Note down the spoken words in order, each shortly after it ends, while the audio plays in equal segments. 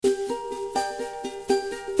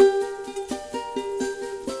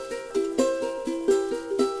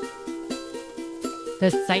The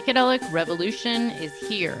psychedelic revolution is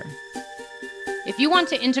here. If you want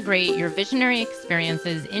to integrate your visionary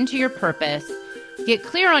experiences into your purpose, get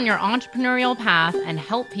clear on your entrepreneurial path, and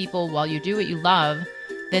help people while you do what you love,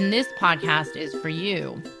 then this podcast is for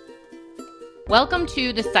you. Welcome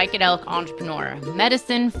to The Psychedelic Entrepreneur,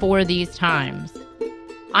 Medicine for These Times.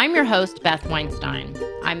 I'm your host, Beth Weinstein.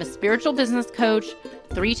 I'm a spiritual business coach,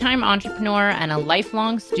 3-time entrepreneur, and a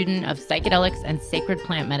lifelong student of psychedelics and sacred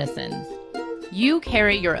plant medicines. You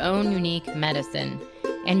carry your own unique medicine,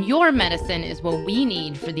 and your medicine is what we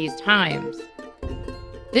need for these times.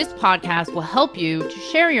 This podcast will help you to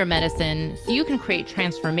share your medicine so you can create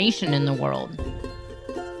transformation in the world.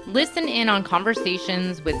 Listen in on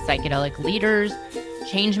conversations with psychedelic leaders,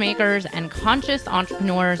 changemakers, and conscious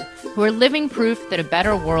entrepreneurs who are living proof that a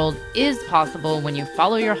better world is possible when you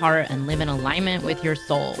follow your heart and live in alignment with your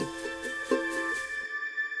soul.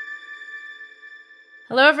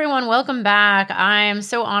 Hello, everyone. Welcome back. I'm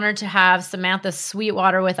so honored to have Samantha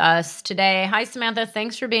Sweetwater with us today. Hi, Samantha.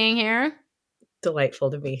 Thanks for being here.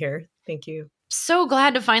 Delightful to be here. Thank you. So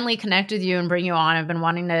glad to finally connect with you and bring you on. I've been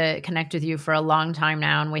wanting to connect with you for a long time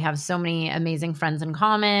now, and we have so many amazing friends in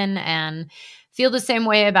common and feel the same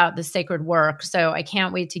way about the sacred work. So I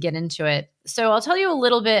can't wait to get into it. So I'll tell you a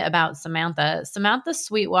little bit about Samantha. Samantha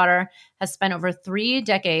Sweetwater has spent over 3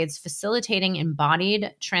 decades facilitating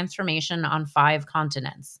embodied transformation on 5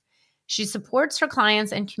 continents. She supports her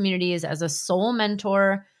clients and communities as a soul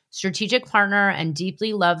mentor, strategic partner, and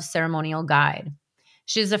deeply loved ceremonial guide.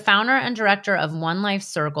 She is the founder and director of One Life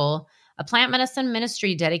Circle, a plant medicine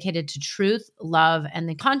ministry dedicated to truth, love, and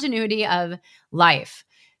the continuity of life.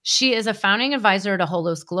 She is a founding advisor to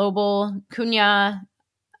Wholeness Global, Kunya,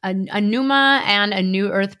 Anuma, and A New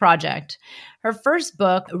Earth Project. Her first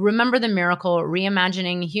book, Remember the Miracle,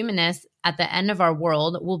 Reimagining Humanness at the End of Our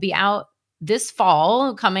World, will be out this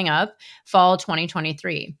fall, coming up, fall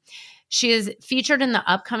 2023. She is featured in the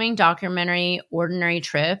upcoming documentary, Ordinary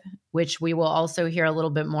Trip, which we will also hear a little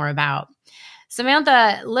bit more about.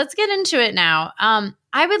 Samantha, let's get into it now.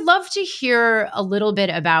 I would love to hear a little bit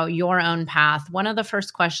about your own path. One of the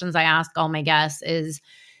first questions I ask all my guests is,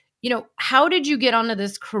 how did you get onto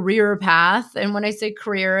this career path? And when I say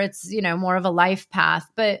career, it's, more of a life path.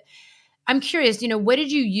 But I'm curious, what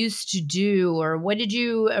did you used to do, or what did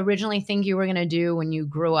you originally think you were going to do when you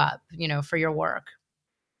grew up, for your work?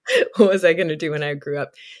 What was I going to do when I grew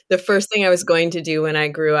up? The first thing I was going to do when I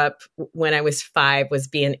grew up, when I was 5, was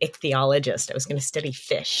be an ichthyologist. I was going to study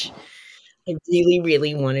fish. I really,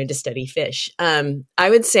 really wanted to study fish. I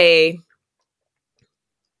would say,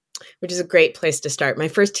 which is a great place to start. My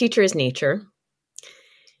first teacher is nature.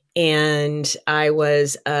 And I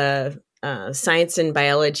was a science and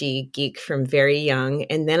biology geek from very young.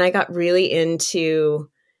 And then I got really into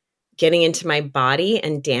getting into my body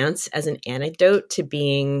and dance as an antidote to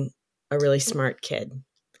being a really smart kid.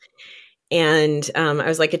 And I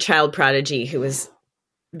was like a child prodigy who was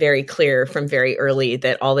very clear from very early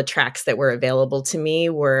that all the tracks that were available to me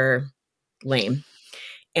were lame.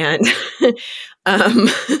 And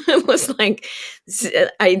was like,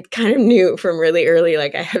 I kind of knew from really early,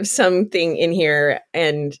 like, I have something in here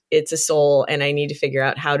and it's a soul, and I need to figure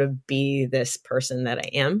out how to be this person that I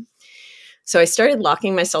am. So I started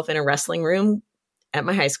locking myself in a wrestling room at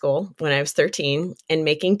my high school when I was 13 and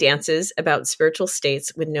making dances about spiritual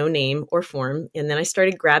states with no name or form. And then I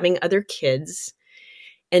started grabbing other kids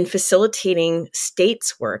and facilitating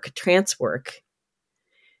states work, trance work,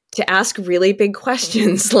 to ask really big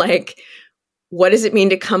questions like, what does it mean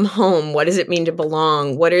to come home? What does it mean to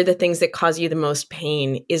belong? What are the things that cause you the most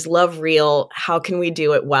pain? Is love real? How can we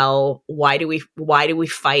do it well? Why do we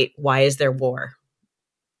fight? Why is there war?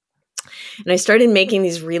 And I started making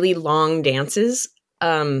these really long dances,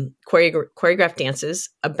 choreographed dances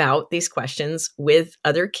about these questions with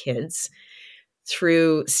other kids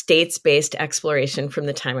through states-based exploration from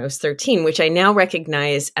the time I was 13, which I now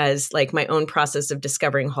recognize as like my own process of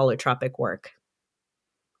discovering holotropic work.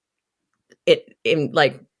 In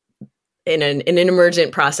an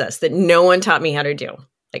emergent process that no one taught me how to do.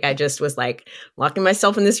 Like, I just was like locking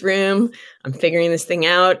myself in this room. I'm figuring this thing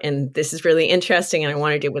out, and this is really interesting, and I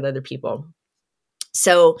want to do it with other people.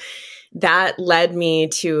 So that led me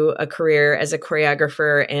to a career as a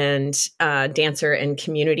choreographer and dancer and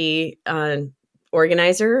community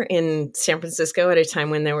organizer in San Francisco at a time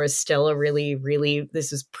when there was still a really, really,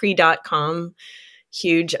 this was pre-.com,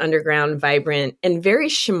 huge, underground, vibrant, and very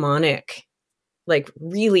shamanic, like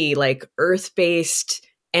really like earth-based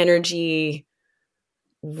energy,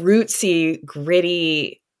 rootsy,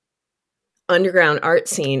 gritty underground art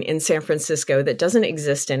scene in San Francisco that doesn't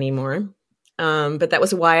exist anymore. But that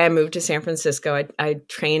was why I moved to San Francisco. I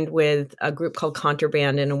trained with a group called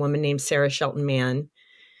Contraband and a woman named Sarah Shelton Mann,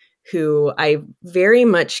 who I very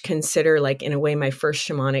much consider, like, in a way, my first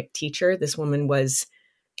shamanic teacher. This woman was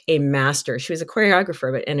a master. She was a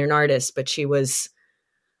choreographer and an artist, but she was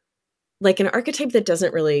like an archetype that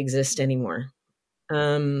doesn't really exist anymore.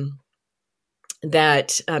 That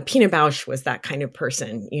Pina Bausch was that kind of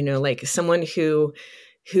person, like someone who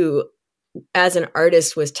as an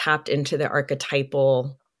artist was tapped into the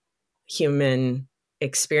archetypal human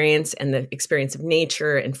experience and the experience of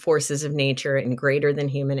nature and forces of nature and greater than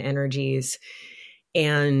human energies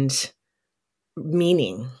and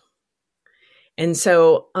meaning. And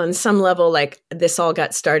so on some level, like, this all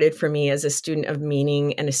got started for me as a student of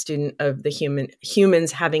meaning and a student of the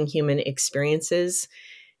humans having human experiences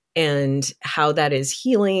and how that is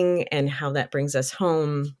healing and how that brings us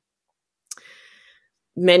home.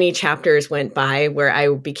 Many chapters went by where I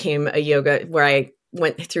became where I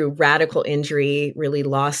went through radical injury, really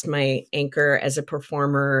lost my anchor as a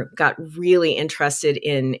performer, got really interested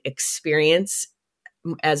in experience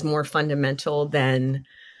as more fundamental than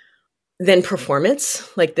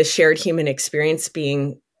performance, like the shared human experience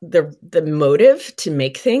being the motive to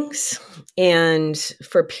make things. And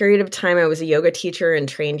for a period of time, I was a yoga teacher and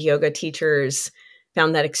trained yoga teachers,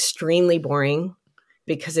 found that extremely boring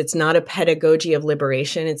because it's not a pedagogy of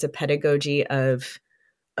liberation. It's a pedagogy of,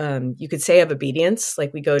 you could say, of obedience.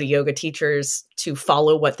 Like, we go to yoga teachers to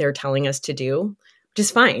follow what they're telling us to do, which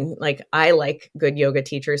is fine. Like, I like good yoga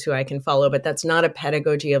teachers who I can follow, but that's not a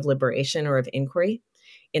pedagogy of liberation or of inquiry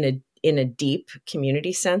in a deep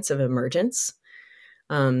community sense of emergence.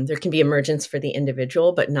 There can be emergence for the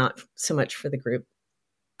individual, but not so much for the group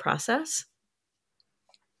process.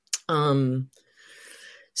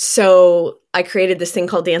 So I created this thing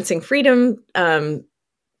called Dancing Freedom,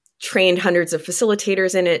 trained hundreds of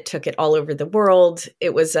facilitators in it, took it all over the world.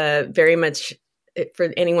 It was very much,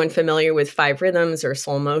 for anyone familiar with 5 rhythms or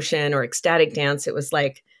soul motion or ecstatic dance, it was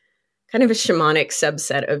like kind of a shamanic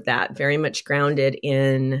subset of that, very much grounded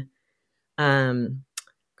in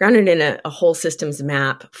a whole systems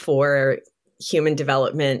map for human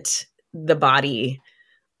development, the body,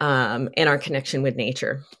 and our connection with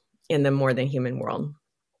nature in the more than human world.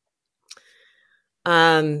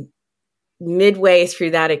 Midway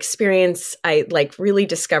through that experience, I really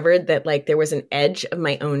discovered that there was an edge of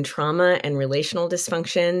my own trauma and relational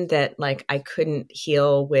dysfunction that I couldn't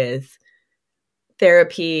heal with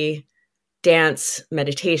therapy, dance,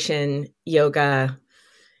 meditation, yoga,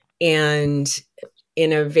 and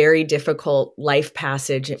in a very difficult life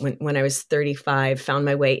passage when I was 35, found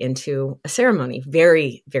my way into a ceremony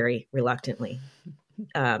very, very reluctantly,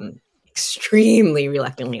 extremely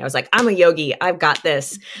reluctantly. I was like, I'm a yogi. I've got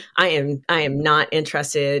this. I am not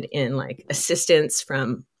interested in assistance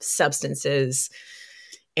from substances.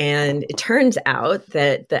 And it turns out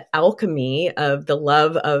that the alchemy of the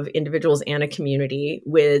love of individuals and a community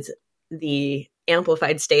with the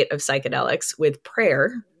amplified state of psychedelics with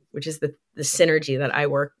prayer, which is the synergy that I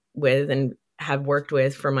work with and have worked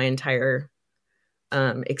with for my entire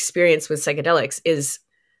experience with psychedelics, is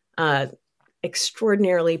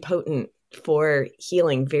extraordinarily potent for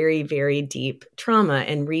healing very, very deep trauma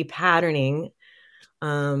and repatterning,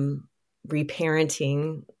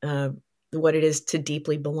 reparenting what it is to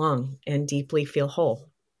deeply belong and deeply feel whole.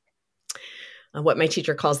 What my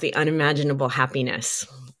teacher calls the unimaginable happiness,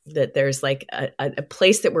 that there's a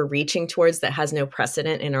place that we're reaching towards that has no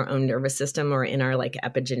precedent in our own nervous system or in our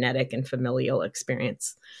epigenetic and familial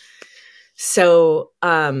experience. So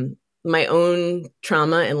my own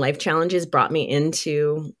trauma and life challenges brought me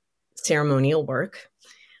into ceremonial work,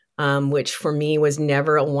 which for me was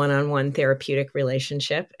never a one-on-one therapeutic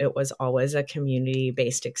relationship. It was always a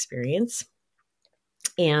community-based experience.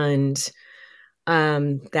 And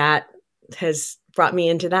that has brought me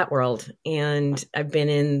into that world. And I've been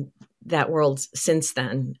in that world since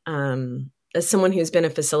then. As someone who's been a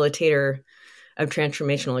facilitator of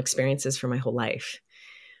transformational experiences for my whole life,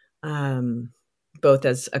 both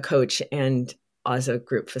as a coach and as a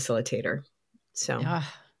group facilitator. So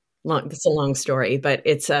it's a long story, but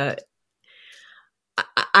it's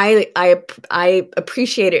I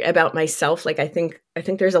appreciate it about myself. I think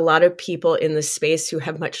there's a lot of people in this space who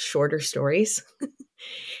have much shorter stories.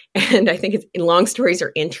 And I think long stories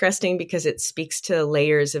are interesting because it speaks to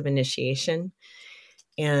layers of initiation.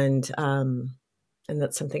 And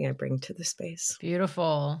that's something I bring to the space.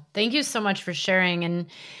 Beautiful. Thank you so much for sharing. And,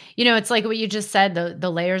 it's like what you just said,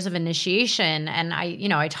 the layers of initiation. And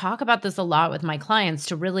I talk about this a lot with my clients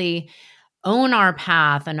to really own our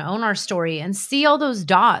path and own our story and see all those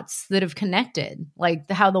dots that have connected, like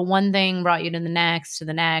how the one thing brought you to the next, to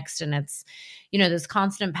the next. And it's, this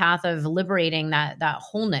constant path of liberating that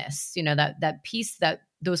wholeness, that piece, that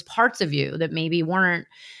those parts of you that maybe weren't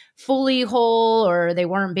fully whole, or they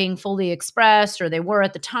weren't being fully expressed, or they were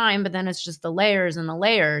at the time, but then it's just the layers and the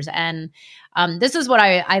layers. And this is what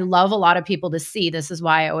I love a lot of people to see. This is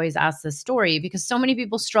why I always ask this story, because so many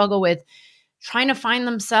people struggle with trying to find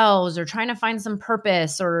themselves or trying to find some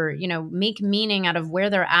purpose or, make meaning out of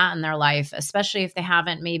where they're at in their life, especially if they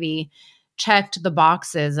haven't maybe checked the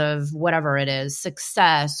boxes of whatever it is,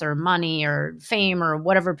 success or money or fame or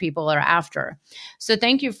whatever people are after. So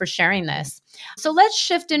thank you for sharing this. So let's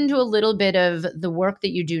shift into a little bit of the work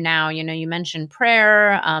that you do now. You mentioned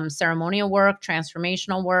prayer, ceremonial work,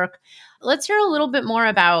 transformational work. Let's hear a little bit more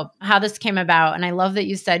about how this came about. And I love that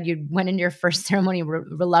you said you went into your first ceremony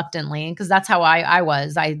reluctantly, because that's how I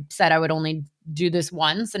was. I said I would only do this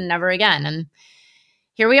once and never again. And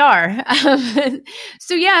here we are.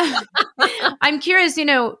 So yeah, I'm curious,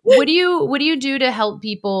 what do you do to help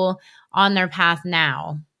people on their path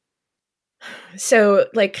now? So,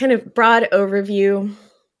 like, kind of broad overview,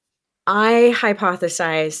 I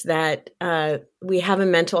hypothesize that we have a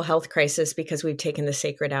mental health crisis because we've taken the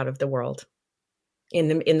sacred out of the world in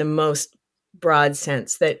the most broad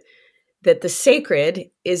sense, that the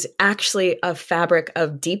sacred is actually a fabric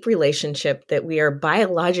of deep relationship that we are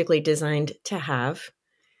biologically designed to have,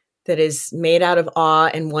 that is made out of awe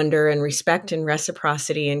and wonder and respect and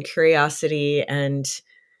reciprocity and curiosity. And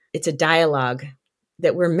it's a dialogue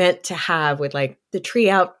that we're meant to have with, like, the tree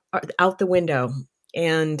out the window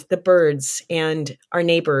and the birds and our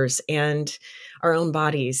neighbors and our own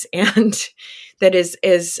bodies. And that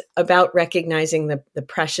is about recognizing the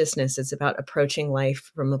preciousness. It's about approaching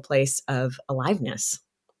life from a place of aliveness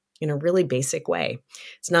in a really basic way.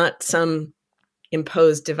 It's not some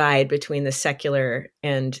imposed divide between the secular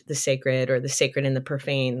and the sacred, or the sacred and the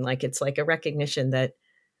profane. Like, it's like a recognition that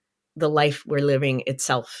the life we're living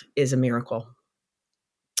itself is a miracle.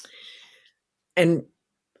 And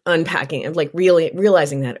unpacking and, like, really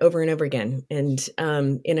realizing that over and over again, and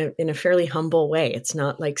in a fairly humble way. It's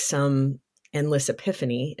not like some endless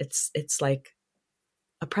epiphany. It's like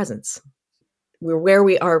a presence. We're where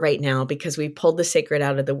we are right now because we pulled the sacred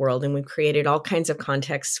out of the world, and we've created all kinds of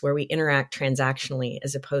contexts where we interact transactionally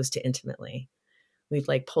as opposed to intimately. We've,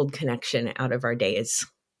 like, pulled connection out of our days.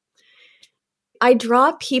 I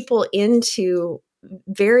draw people into,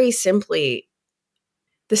 very simply,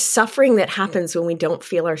 the suffering that happens when we don't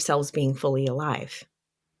feel ourselves being fully alive,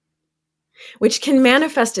 which can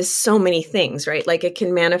manifest as so many things, right? Like, it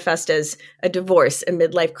can manifest as a divorce, a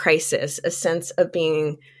midlife crisis, a sense of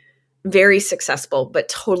being very successful, but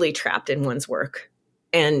totally trapped in one's work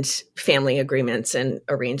and family agreements and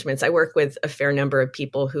arrangements. I work with a fair number of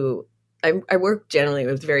people who, I work generally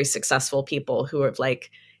with very successful people who have, like,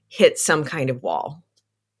 hit some kind of wall.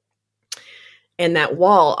 And that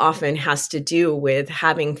wall often has to do with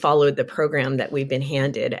having followed the program that we've been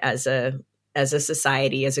handed as a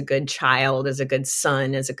society, as a good child, as a good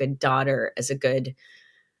son, as a good daughter, as a good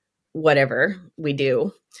whatever we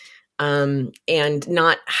do. And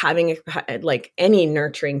not having, like, any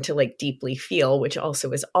nurturing to, like, deeply feel, which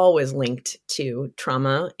also is always linked to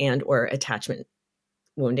trauma and or attachment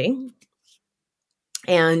wounding.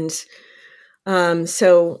 And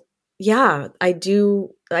so yeah,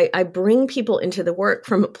 I bring people into the work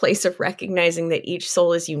from a place of recognizing that each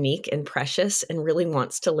soul is unique and precious and really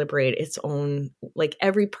wants to liberate its own, like,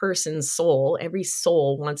 every person's soul, every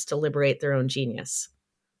soul wants to liberate their own genius.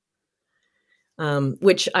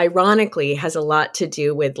 Which ironically has a lot to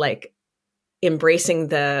do with, like, embracing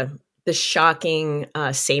the shocking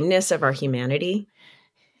sameness of our humanity.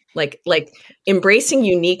 Like embracing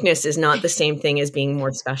uniqueness is not the same thing as being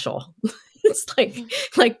more special. It's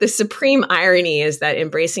like the supreme irony is that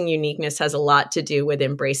embracing uniqueness has a lot to do with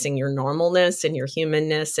embracing your normalness and your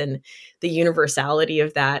humanness and the universality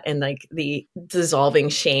of that, and, like, the dissolving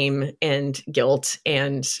shame and guilt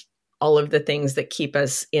and all of the things that keep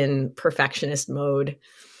us in perfectionist mode,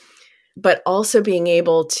 but also being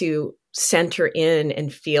able to center in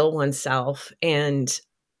and feel oneself and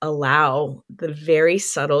allow the very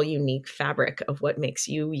subtle, unique fabric of what makes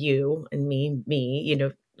you, you, and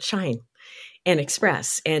me, shine and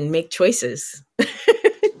express and make choices.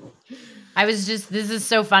 This is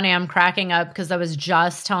so funny. I'm cracking up because I was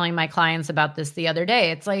just telling my clients about this the other day.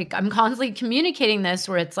 It's like, I'm constantly communicating this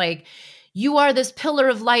where it's like, you are this pillar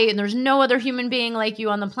of light and there's no other human being like you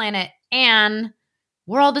on the planet, and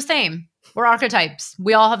we're all the same. We're archetypes.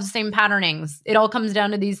 We all have the same patternings. It all comes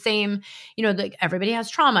down to these same, everybody has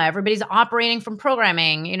trauma. Everybody's operating from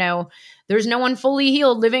programming. There's no one fully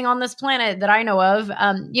healed living on this planet that I know of.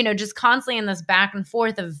 Just constantly in this back and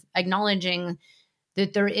forth of acknowledging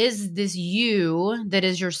that there is this you that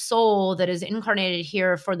is your soul that is incarnated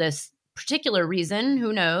here for this particular reason.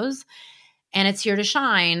 Who knows? And it's here to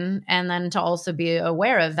shine. And then to also be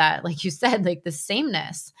aware of that, like you said, like the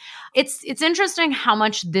sameness. It's interesting how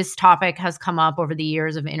much this topic has come up over the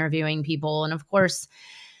years of interviewing people. And of course,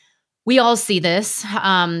 we all see this.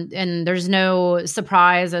 And there's no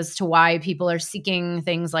surprise as to why people are seeking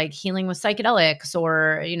things like healing with psychedelics,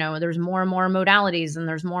 or, there's more and more modalities, and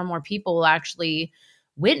there's more and more people actually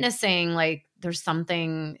witnessing like there's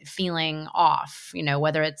something feeling off,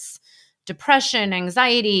 whether it's depression,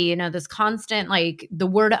 anxiety, this constant, like the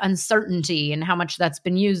word uncertainty and how much that's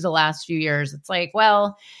been used the last few years. It's like,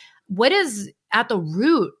 well, what is at the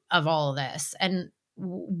root of all of this? And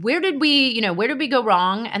where did we go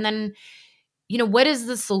wrong? And then, what is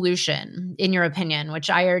the solution in your opinion?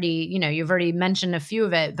 Which I already, you've already mentioned a few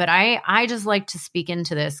of it, but I just like to speak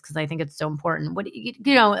into this because I think it's so important. What,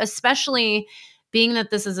 especially being that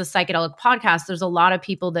this is a psychedelic podcast, there's a lot of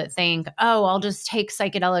people that think, oh, I'll just take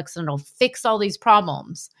psychedelics and it'll fix all these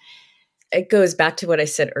problems. It goes back to what I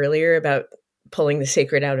said earlier about pulling the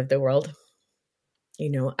sacred out of the world.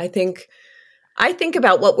 I think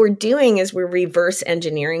about what we're doing is we're reverse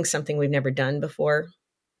engineering something we've never done before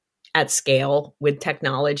at scale with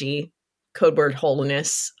technology, code word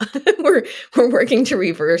wholeness. We're working to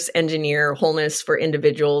reverse engineer wholeness for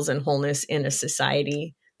individuals and wholeness in a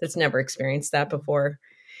society that's never experienced that before.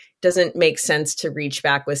 Doesn't make sense to reach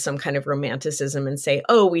back with some kind of romanticism and say,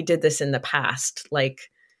 oh, we did this in the past. Like,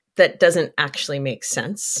 that doesn't actually make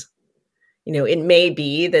sense. It may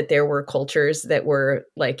be that there were cultures that were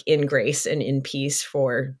like in grace and in peace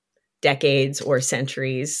for decades or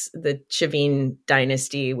centuries. The Chavin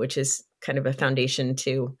dynasty, which is kind of a foundation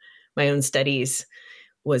to my own studies,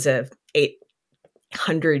 was a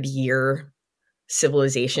 800-year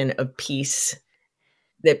civilization of peace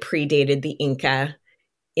that predated the Inca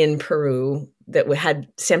in Peru that had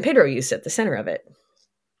San Pedro use at the center of it.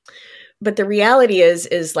 But the reality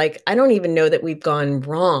is like, I don't even know that we've gone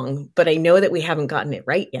wrong, but I know that we haven't gotten it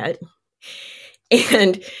right yet.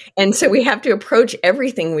 And so we have to approach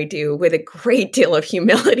everything we do with a great deal of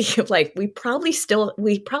humility of like, we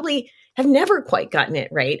probably have never quite gotten it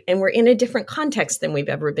right. And we're in a different context than we've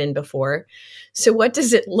ever been before. So what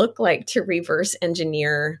does it look like to reverse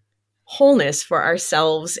engineer wholeness for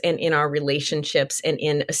ourselves and in our relationships and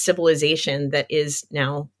in a civilization that is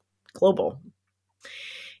now global?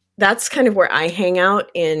 That's kind of where I hang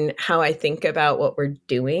out in how I think about what we're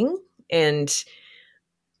doing. And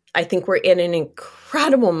I think we're in an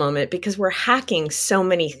incredible moment because we're hacking so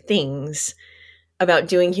many things about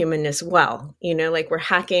doing humanness well. Like we're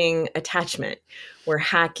hacking attachment. We're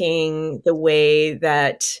hacking the way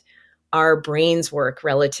that our brains work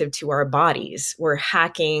relative to our bodies. We're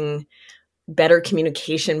hacking better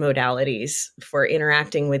communication modalities for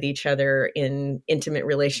interacting with each other in intimate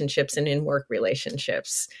relationships and in work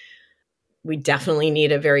relationships. We definitely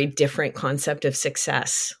need a very different concept of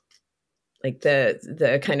success. Like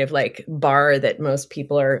the kind of like bar that most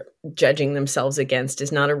people are judging themselves against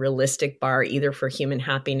is not a realistic bar either for human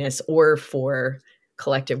happiness or for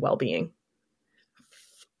collective well-being.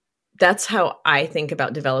 That's how I think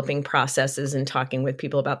about developing processes and talking with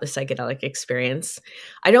people about the psychedelic experience.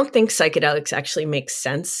 I don't think psychedelics actually make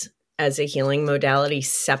sense as a healing modality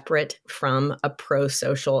separate from a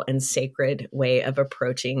pro-social and sacred way of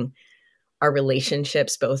approaching our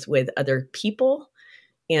relationships, both with other people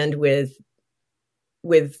and with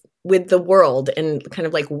the world, and kind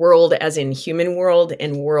of like world as in human world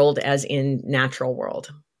and world as in natural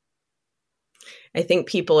world. I think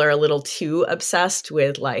people are a little too obsessed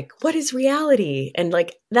with like, what is reality? And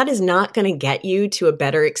like, that is not going to get you to a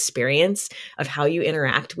better experience of how you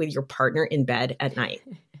interact with your partner in bed at night.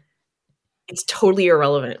 It's totally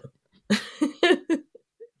irrelevant.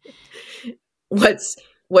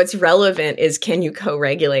 What's relevant is, can you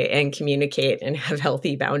co-regulate and communicate and have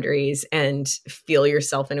healthy boundaries and feel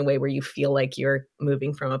yourself in a way where you feel like you're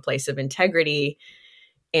moving from a place of integrity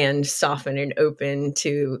and soften and open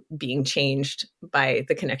to being changed by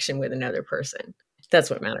the connection with another person. That's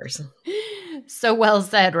what matters. So well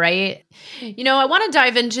said, right? I want to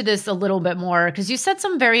dive into this a little bit more because you said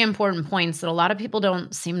some very important points that a lot of people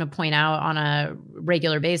don't seem to point out on a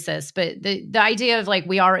regular basis. But the idea of like,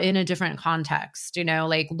 we are in a different context,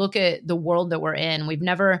 like look at the world that we're in. We've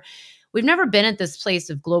never been at this place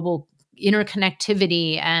of global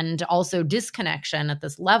interconnectivity and also disconnection at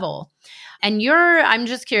this level. And I'm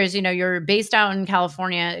just curious, you're based out in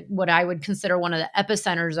California, what I would consider one of the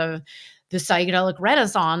epicenters of the psychedelic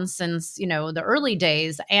renaissance since, the early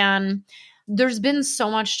days. And there's been so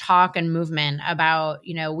much talk and movement about,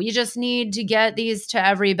 we just need to get these to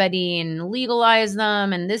everybody and legalize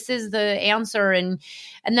them. And this is the answer. And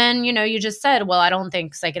then, you just said, well, I don't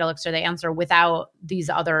think psychedelics are the answer without these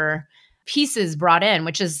other pieces brought in,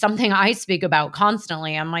 which is something I speak about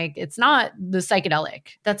constantly. I'm like, it's not the psychedelic.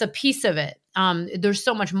 That's a piece of it. There's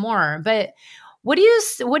so much more. But what do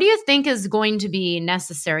you think is going to be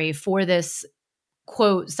necessary for this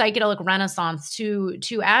quote psychedelic renaissance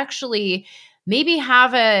to actually maybe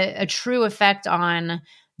have a true effect on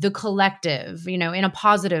the collective, in a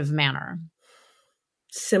positive manner?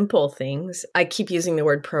 Simple things. I keep using the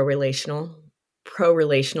word pro-relational.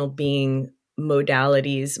 Pro-relational being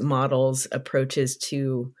modalities, models, approaches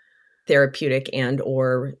to therapeutic and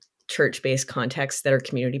or church-based contexts that are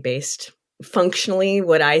community-based. Functionally,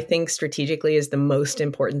 what I think strategically is the most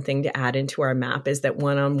important thing to add into our map is that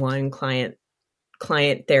one-on-one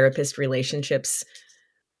client-therapist relationships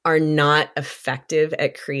are not effective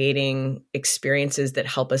at creating experiences that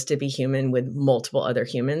help us to be human with multiple other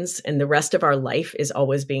humans. And the rest of our life is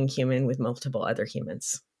always being human with multiple other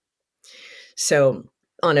humans. So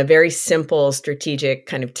on a very simple, strategic,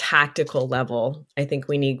 kind of tactical level, I think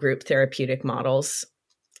we need group therapeutic models.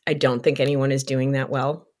 I don't think anyone is doing that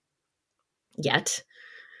well yet.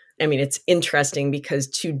 I mean, it's interesting because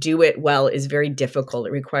to do it well is very difficult.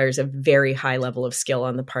 It requires a very high level of skill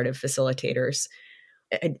on the part of facilitators.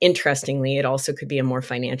 And interestingly, it also could be a more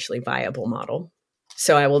financially viable model.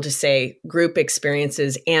 So I will just say group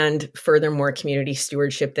experiences and furthermore community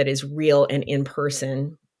stewardship that is real and in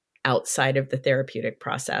person outside of the therapeutic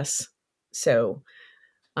process. So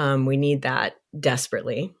we need that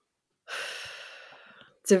desperately.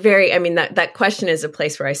 It's that question is a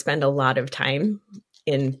place where I spend a lot of time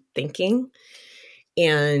in thinking,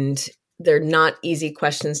 and they're not easy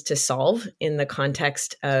questions to solve in the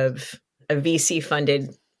context of a VC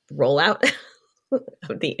funded rollout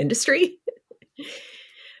of the industry.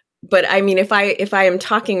 But I mean, if I am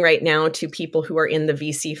talking right now to people who are in the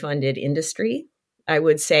VC funded industry, I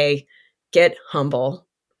would say, get humble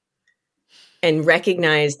and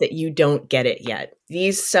recognize that you don't get it yet.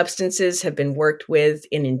 These substances have been worked with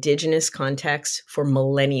in indigenous contexts for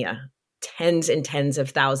millennia, tens and tens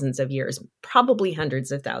of thousands of years, probably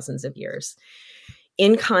hundreds of thousands of years,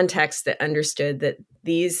 in contexts that understood that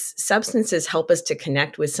these substances help us to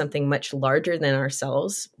connect with something much larger than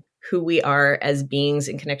ourselves, who we are as beings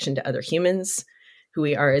in connection to other humans, who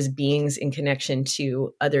we are as beings in connection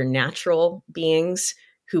to other natural beings,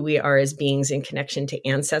 who we are as beings in connection to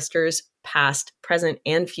ancestors, past, present,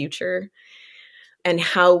 and future, and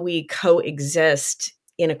how we coexist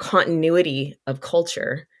in a continuity of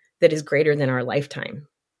culture that is greater than our lifetime.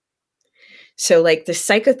 So like the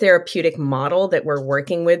psychotherapeutic model that we're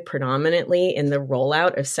working with predominantly in the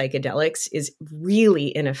rollout of psychedelics is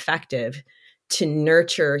really ineffective to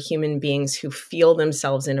nurture human beings who feel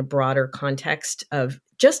themselves in a broader context of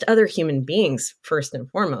just other human beings, first and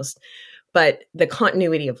foremost, but the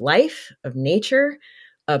continuity of life, of nature,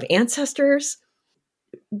 of ancestors.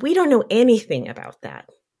 We don't know anything about that.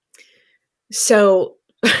 So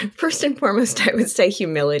first and foremost, I would say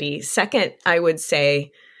humility. Second, I would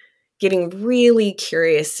say getting really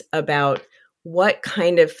curious about what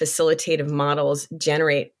kind of facilitative models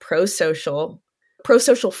generate pro-social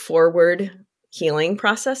forward healing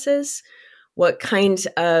processes, what kinds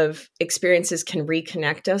of experiences can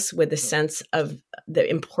reconnect us with a sense of the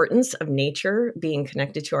importance of nature being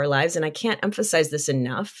connected to our lives. And I can't emphasize this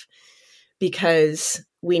enough because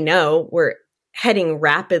we know we're heading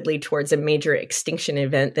rapidly towards a major extinction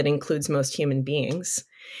event that includes most human beings.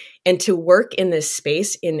 And to work in this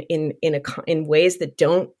space in ways that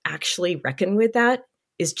don't actually reckon with that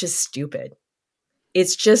is just stupid.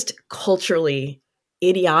 It's just culturally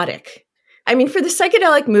idiotic. I mean, for the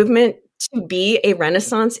psychedelic movement to be a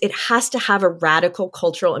renaissance, it has to have a radical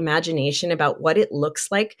cultural imagination about what it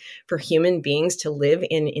looks like for human beings to live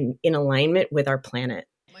in alignment with our planet.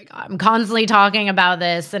 Oh my God, I'm constantly talking about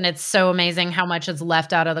this, and it's so amazing how much is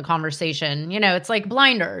left out of the conversation. It's like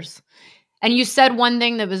blinders. And you said one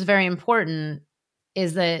thing that was very important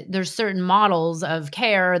is that there's certain models of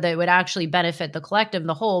care that would actually benefit the collective,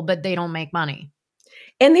 the whole, but they don't make money.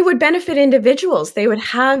 And they would benefit individuals. They would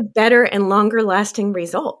have better and longer lasting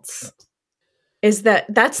results.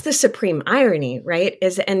 That's the supreme irony, right?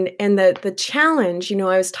 And the challenge,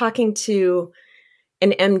 I was talking to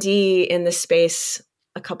an MD in the space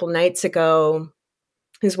a couple nights ago,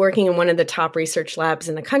 who's working in one of the top research labs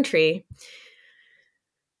in the country.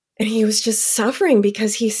 And he was just suffering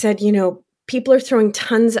because he said, people are throwing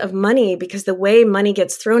tons of money because the way money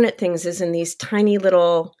gets thrown at things is in these tiny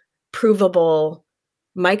little provable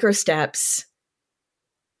micro steps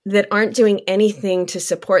that aren't doing anything to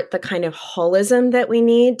support the kind of holism that we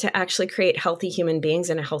need to actually create healthy human beings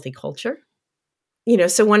and a healthy culture.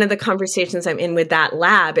 So one of the conversations I'm in with that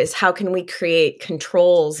lab is how can we create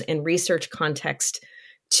controls and research context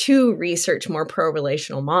to research more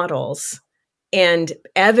pro-relational models and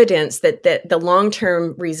evidence that the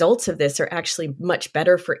long-term results of this are actually much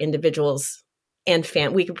better for individuals and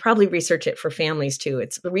we could probably research it for families too.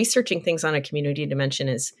 It's researching things on a community dimension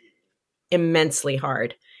is immensely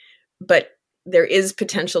hard, but there is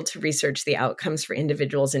potential to research the outcomes for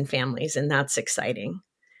individuals and families, and that's exciting.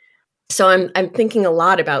 So I'm thinking a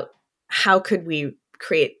lot about how could we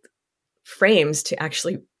create frames to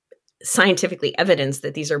actually scientifically evidence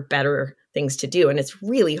that these are better things to do. And it's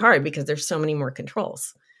really hard because there's so many more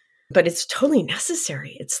controls, but it's totally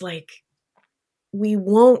necessary. It's like, we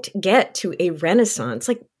won't get to a renaissance.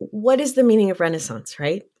 Like, what is the meaning of renaissance,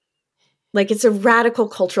 right? Like, it's a radical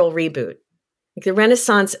cultural reboot. Like, the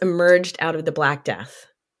Renaissance emerged out of the Black Death.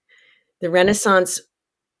 The Renaissance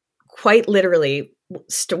quite literally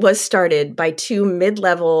was started by two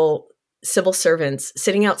mid-level civil servants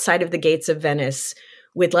sitting outside of the gates of Venice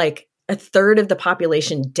with like a third of the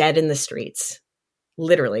population dead in the streets,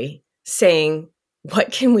 literally saying,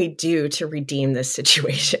 what can we do to redeem this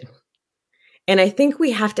situation? And I think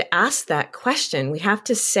we have to ask that question. We have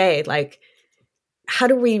to say, like, how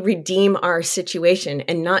do we redeem our situation?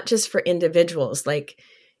 And not just for individuals. Like,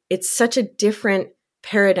 it's such a different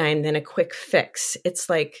paradigm than a quick fix. It's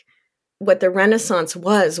like what the Renaissance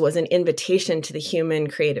was an invitation to the human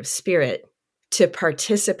creative spirit to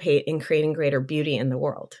participate in creating greater beauty in the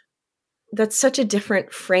world. That's such a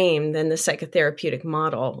different frame than the psychotherapeutic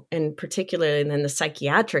model, and particularly than the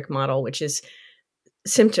psychiatric model, which is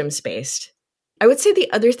symptoms-based. I would say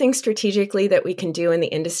the other thing strategically that we can do in the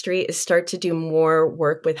industry is start to do more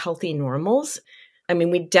work with healthy normals. I mean,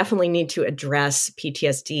 we definitely need to address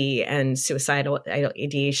PTSD and suicidal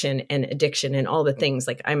ideation and addiction and all the things.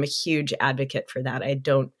 Like, I'm a huge advocate for that.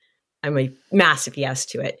 I'm a massive yes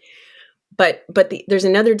to it. But there's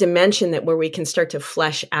another dimension where we can start to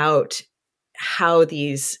flesh out how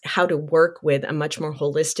to work with a much more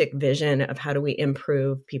holistic vision of how do we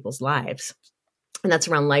improve people's lives. And that's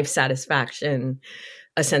around life satisfaction,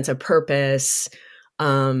 a sense of purpose,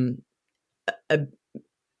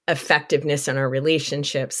 effectiveness in our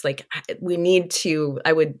relationships. Like, we need to,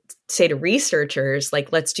 I would say to researchers,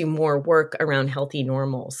 like, let's do more work around healthy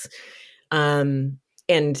normals, and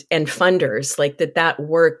funders, like that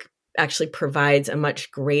work actually provides a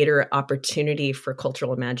much greater opportunity for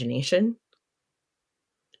cultural imagination.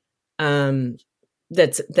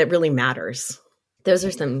 That really matters. Those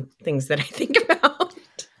are some things that I think about.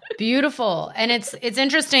 Beautiful. And it's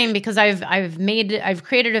interesting because I've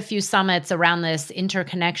created a few summits around this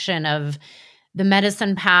interconnection of the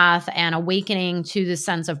medicine path and awakening to the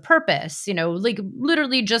sense of purpose, like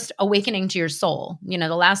literally just awakening to your soul. The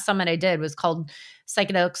last summit I did was called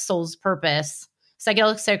Psychedelic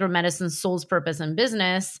Sacred Medicine, Soul's Purpose in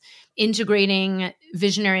Business, integrating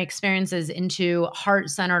visionary experiences into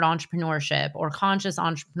heart-centered entrepreneurship or conscious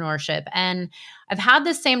entrepreneurship. And I've had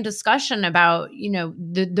the same discussion about,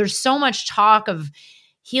 there's so much talk of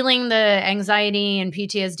healing the anxiety and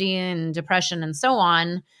PTSD and depression and so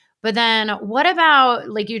on. But then what about,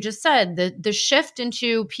 like you just said, the shift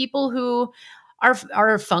into people who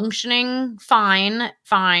are functioning fine,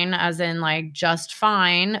 as in like just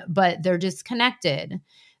fine, but they're disconnected.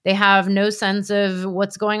 They have no sense of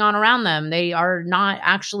what's going on around them. They are not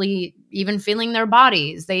actually even feeling their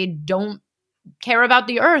bodies. They don't care about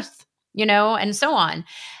the earth, and so on.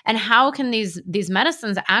 And how can these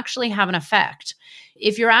medicines actually have an effect?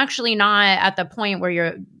 If you're actually not at the point where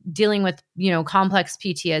you're dealing with, complex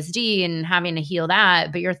PTSD and having to heal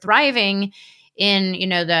that, but you're thriving in,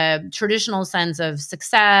 the traditional sense of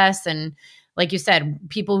success and, like you said,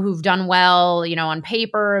 people who've done well, on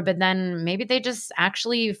paper, but then maybe they just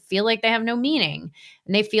actually feel like they have no meaning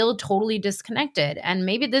and they feel totally disconnected. And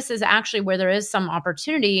maybe this is actually where there is some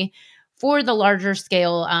opportunity for the larger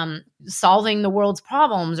scale, solving the world's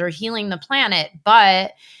problems or healing the planet.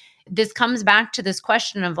 But this comes back to this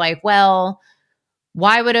question of like, well,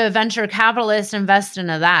 why would a venture capitalist invest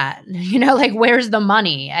into that? Like, where's the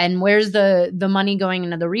money and where's the money going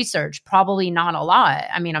into the research? Probably not a lot.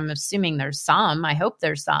 I mean, I'm assuming there's some. I hope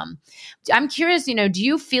there's some. I'm curious, do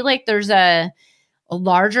you feel like there's a a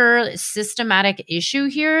larger systematic issue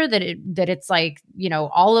here that it's like,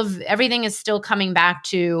 everything is still coming back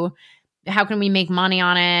to how can we make money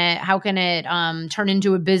on it? How can it turn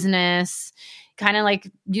into a business? Kind of like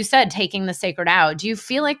you said, taking the sacred out. Do you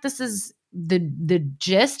feel like this is the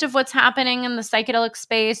gist of what's happening in the psychedelic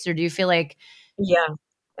space, or do you feel like Yeah.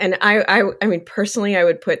 And I mean, personally, I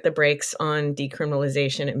would put the brakes on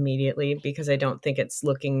decriminalization immediately because I don't think it's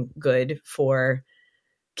looking good for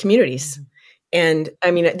communities. Mm-hmm. And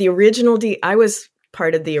I mean, I was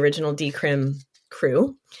part of the original decrim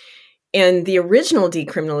crew, and the original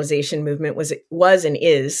decriminalization movement was and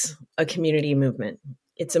is a community movement.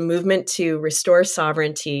 It's a movement to restore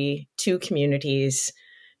sovereignty to communities,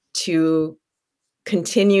 to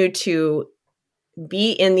continue to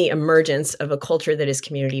be in the emergence of a culture that is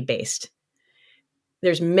community-based.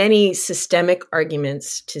 There's many systemic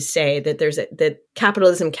arguments to say that that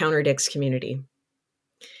capitalism counterdicts community,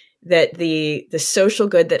 that the social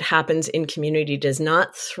good that happens in community does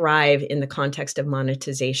not thrive in the context of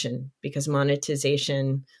monetization, because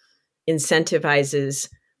monetization incentivizes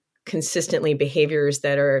consistently behaviors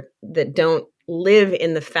that don't live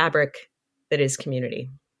in the fabric that is community.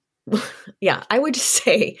 Yeah, I would just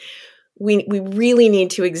say we really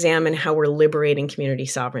need to examine how we're liberating community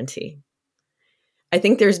sovereignty. I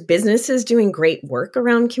think there's businesses doing great work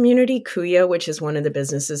around community. Kuya, which is one of the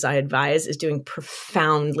businesses I advise, is doing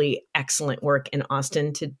profoundly excellent work in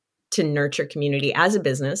Austin to nurture community as a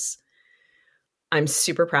business. I'm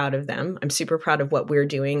super proud of them. I'm super proud of what we're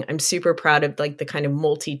doing. I'm super proud of like the kind of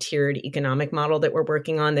multi-tiered economic model that we're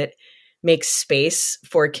working on that makes space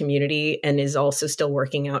for community and is also still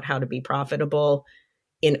working out how to be profitable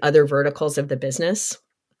in other verticals of the business.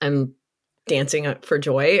 I'm dancing up for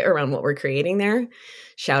joy around what we're creating there.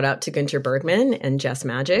 Shout out to Gunter Bergman and Jess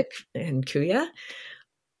Magic and Kuya.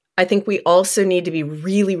 I think we also need to be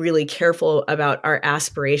really, really careful about our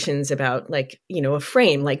aspirations about a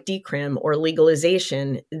frame like decrim or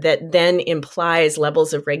legalization that then implies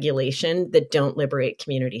levels of regulation that don't liberate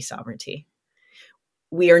community sovereignty.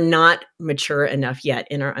 We are not mature enough yet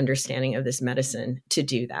in our understanding of this medicine to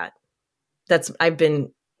do that. I've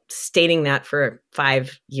been stating that for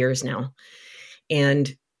 5 years now.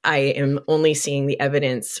 And I am only seeing the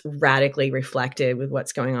evidence radically reflected with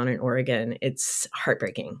what's going on in Oregon. It's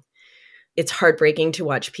heartbreaking. It's heartbreaking to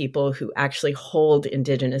watch people who actually hold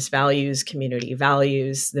Indigenous values, community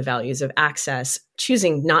values, the values of access,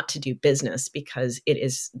 choosing not to do business because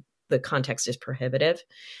the context is prohibitive.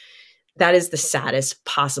 That is the saddest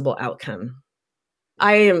possible outcome.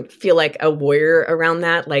 I feel like a warrior around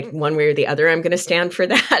that, like one way or the other, I'm going to stand for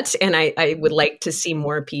that. And I would like to see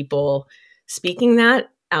more people speaking that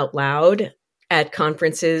out loud at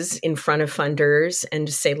conferences in front of funders and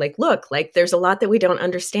just say look, there's a lot that we don't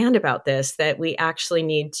understand about this that we actually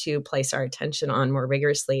need to place our attention on more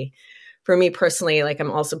rigorously. For me personally,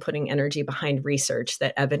 I'm also putting energy behind research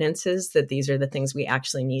that evidences that these are the things we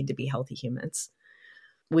actually need to be healthy humans.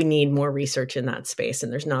 We need more research in that space,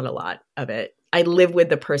 and there's not a lot of it. I live with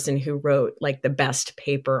the person who wrote the best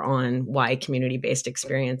paper on why community-based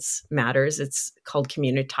experience matters. It's called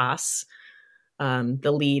Communitas.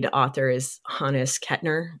 The lead author is Hannes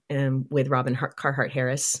Kettner with Robin Carhart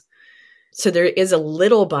Harris. So there is a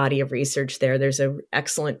little body of research there. There's an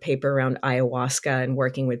excellent paper around ayahuasca and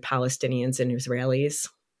working with Palestinians and Israelis,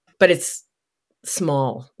 but it's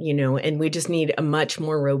small, and we just need a much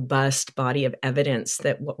more robust body of evidence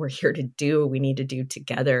that what we're here to do, we need to do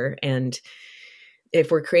together. And if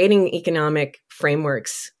we're creating economic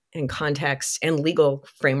frameworks and context and legal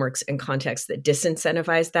frameworks and contexts that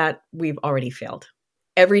disincentivize that, we've already failed.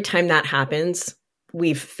 Every time that happens,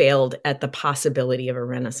 we've failed at the possibility of a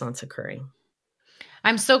renaissance occurring.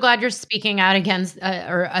 I'm so glad you're speaking out against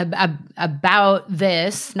about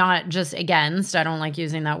this, not just against. I don't like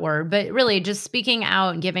using that word, but really just speaking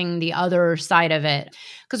out and giving the other side of it.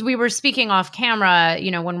 Because we were speaking off camera,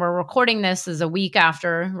 when we're recording this is a week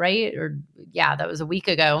after, right? That was a week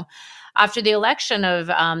ago, after the election of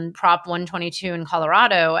Prop 122 in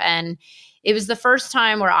Colorado. And it was the first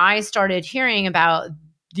time where I started hearing about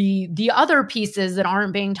the other pieces that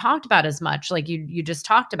aren't being talked about as much, like you just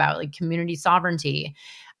talked about, like community sovereignty.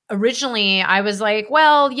 Originally, I was like,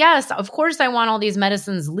 well, yes, of course I want all these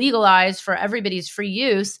medicines legalized for everybody's free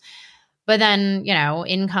use. But then,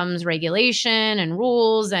 in comes regulation and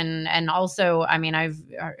rules. And also, I mean, I've,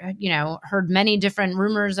 heard many different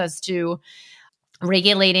rumors as to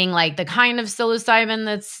regulating the kind of psilocybin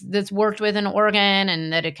that's worked with in Oregon,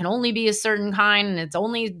 and that it can only be a certain kind and it's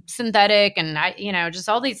only synthetic, and just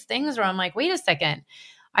all these things where I'm like, wait a second,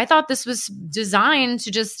 I thought this was designed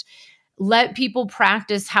to just let people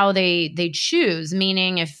practice how they choose,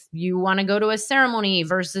 meaning if you want to go to a ceremony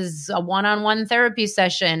versus a one-on-one therapy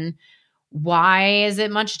session, why is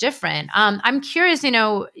it much different? I'm curious,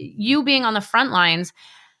 you being on the front lines,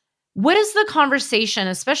 what is the conversation,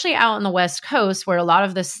 especially out on the West Coast, where a lot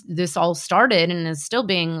of this all started and is still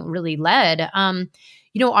being really led?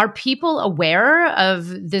 Are people aware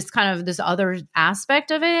of this other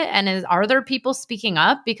aspect of it? And are there people speaking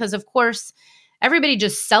up? Because of course, everybody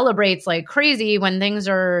just celebrates like crazy when things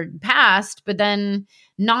are passed, but then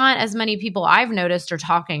not as many people I've noticed are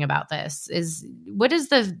talking about this. What is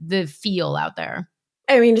the feel out there?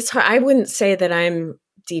 I mean, it's hard. I wouldn't say that I'm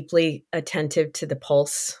deeply attentive to the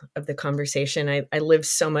pulse of the conversation. I live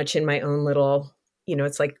so much in my own little,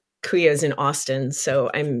 it's like Kuya's in Austin, so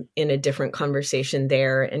I'm in a different conversation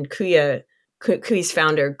there. And Kuya's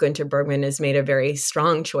founder, Gunter Bergman, has made a very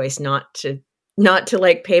strong choice not to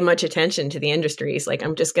like pay much attention to the industry. He's like,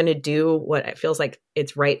 I'm just going to do what it feels like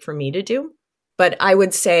it's right for me to do. But I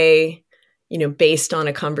would say, based on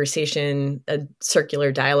a conversation, a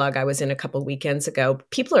circular dialogue I was in a couple of weekends ago,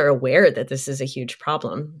 people are aware that this is a huge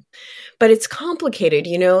problem, but it's complicated,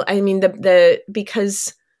 I mean,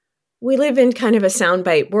 because we live in kind of a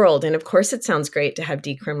soundbite world. And of course it sounds great to have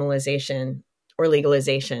decriminalization or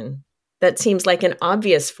legalization. That seems like an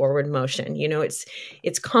obvious forward motion.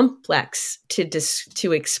 It's complex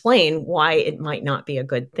to explain why it might not be a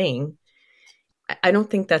good thing. I don't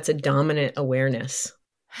think that's a dominant awareness.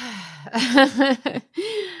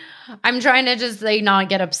 I'm trying to just not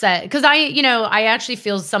get upset because I actually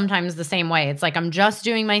feel sometimes the same way. It's like I'm just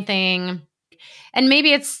doing my thing. And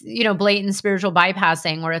maybe it's, blatant spiritual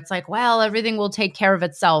bypassing where it's like, well, everything will take care of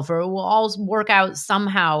itself, or it will all work out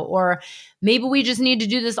somehow. Or maybe we just need to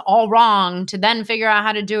do this all wrong to then figure out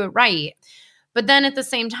how to do it right. But then at the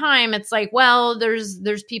same time, it's like, well,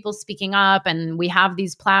 there's people speaking up and we have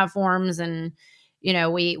these platforms and,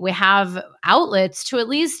 we have outlets to at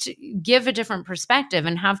least give a different perspective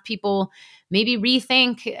and have people maybe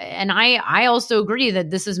rethink. And I also agree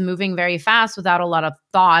that this is moving very fast without a lot of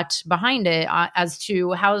thought behind it as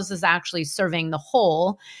to how is this actually serving the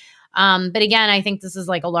whole. But again, I think this is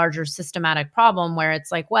like a larger systematic problem where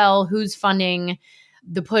it's like, well, who's funding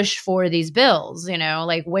the push for these bills?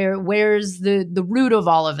 Like where's the root of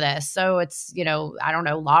all of this? So it's, I don't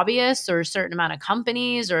know, lobbyists or a certain amount of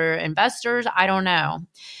companies or investors. I don't know.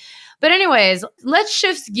 But anyways, let's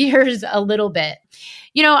shift gears a little bit.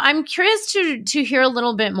 I'm curious to hear a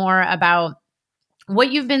little bit more about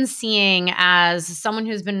what you've been seeing as someone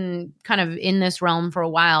who's been kind of in this realm for a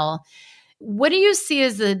while. What do you see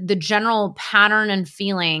as the general pattern and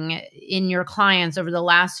feeling in your clients over the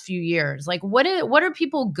last few years? Like what are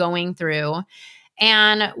people going through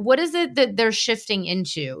and what is it that they're shifting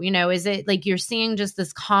into? Is it like you're seeing just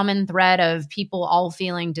this common thread of people all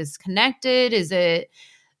feeling disconnected? Is it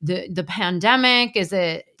the pandemic? Is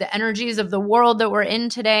it the energies of the world that we're in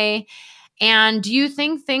today? And do you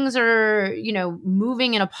think things are,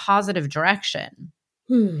 moving in a positive direction?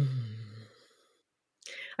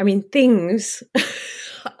 I mean, things,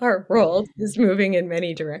 our world is moving in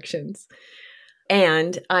many directions.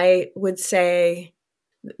 And I would say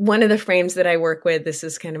one of the frames that I work with, this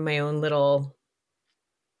is kind of my own little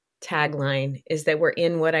tagline, is that we're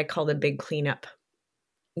in what I call the big cleanup.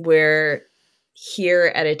 We're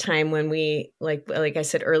here at a time when we, like I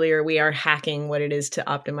said earlier, we are hacking what it is to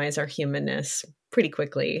optimize our humanness pretty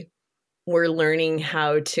quickly. We're learning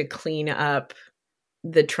how to clean up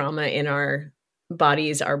the trauma in our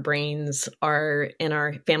bodies, our brains, and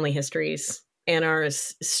our family histories and our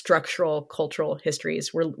structural cultural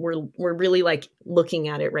histories. We're really like looking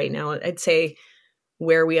at it right now. I'd say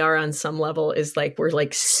where we are on some level is like we're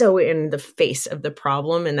like so in the face of the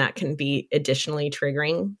problem, and that can be additionally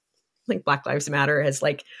triggering. Like Black Lives Matter has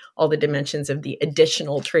like all the dimensions of the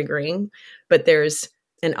additional triggering, but there's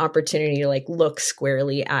an opportunity to like look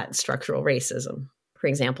squarely at structural racism. For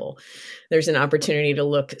example, there's an opportunity to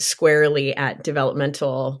look squarely at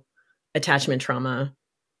developmental attachment trauma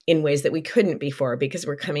in ways that we couldn't before because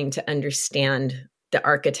we're coming to understand the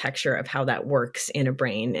architecture of how that works in a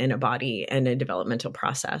brain and a body and a developmental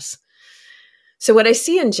process. So what I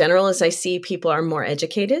see in general is I see people are more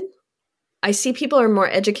educated. I see people are more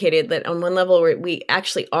educated that on one level we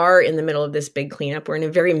actually are in the middle of this big cleanup. We're in a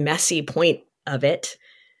very messy point of it,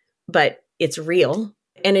 but it's real.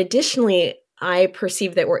 And additionally, I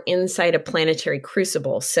perceive that we're inside a planetary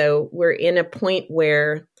crucible. So we're in a point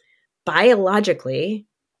where biologically,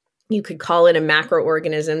 you could call it a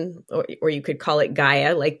macroorganism or you could call it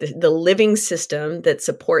Gaia, like the living system that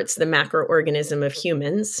supports the macroorganism of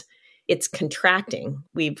humans. It's contracting.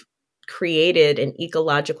 We've created an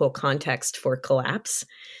ecological context for collapse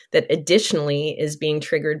that additionally is being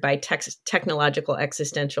triggered by technological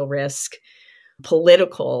existential risk,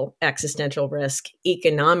 political existential risk,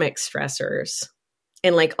 economic stressors.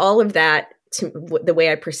 And like all of that, the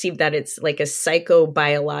way I perceive that, it's like a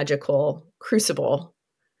psychobiological crucible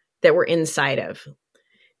that we're inside of,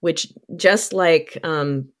 which just like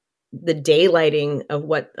the daylighting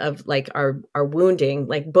of like our wounding,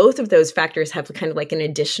 like both of those factors have kind of like an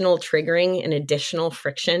additional triggering and additional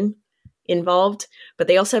friction involved, but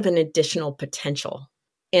they also have an additional potential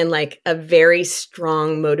and like a very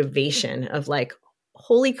strong motivation of like,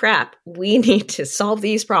 holy crap, we need to solve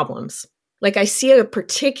these problems. Like I see a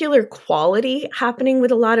particular quality happening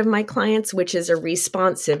with a lot of my clients, which is a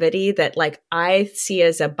responsivity that like I see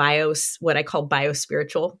as what I call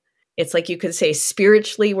biospiritual. It's like you could say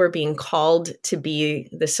spiritually, we're being called to be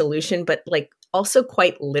the solution, but like also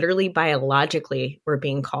quite literally biologically, we're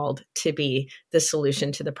being called to be the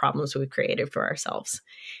solution to the problems we've created for ourselves.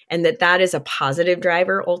 And that is a positive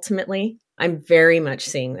driver ultimately. I'm very much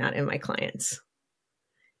seeing that in my clients.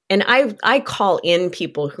 And I call in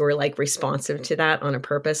people who are like responsive to that on a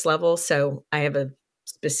purpose level. So I have a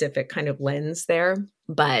specific kind of lens there,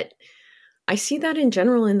 but I see that in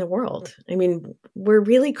general in the world. I mean, we're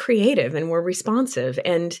really creative and we're responsive,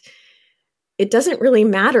 and it doesn't really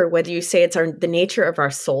matter whether you say it's the nature of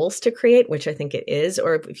our souls to create, which I think it is,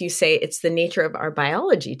 or if you say it's the nature of our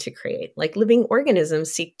biology to create. Like living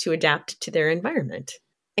organisms seek to adapt to their environment.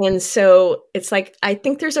 And so it's like, I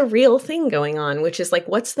think there's a real thing going on, which is like,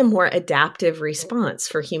 what's the more adaptive response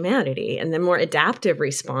for humanity? And the more adaptive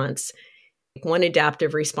response, one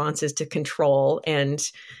adaptive response is to control and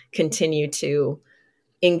continue to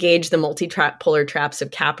engage the multipolar traps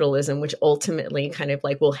of capitalism, which ultimately kind of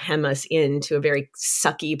like will hem us into a very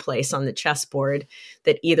sucky place on the chessboard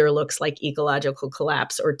that either looks like ecological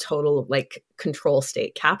collapse or total like control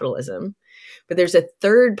state capitalism. But there's a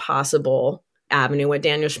third possible avenue, what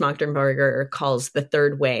Daniel Schmachtenberger calls the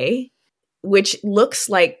third way, which looks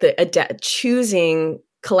like choosing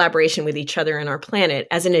collaboration with each other and our planet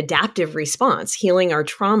as an adaptive response, healing our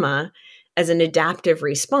trauma as an adaptive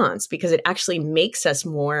response, because it actually makes us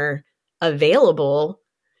more available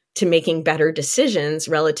to making better decisions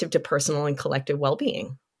relative to personal and collective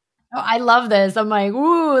well-being. Oh, I love this. I'm like,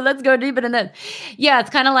 ooh, let's go deep into that. Yeah, it's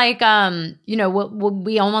kind of like,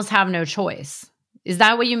 we almost have no choice. Is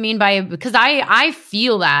that what you mean by, because I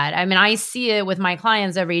feel that. I mean, I see it with my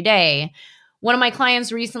clients every day. One of my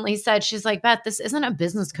clients recently said, she's like, Beth, this isn't a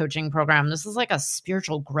business coaching program. This is like a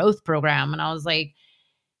spiritual growth program. And I was like,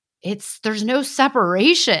 there's no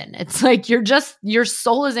separation. It's like your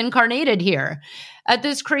soul is incarnated here at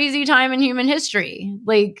this crazy time in human history.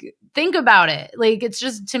 Like, think about it. Like, it's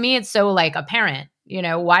just, to me, it's so like apparent,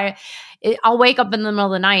 I'll wake up in the middle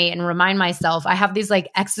of the night and remind myself, I have these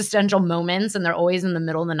like existential moments, and they're always in the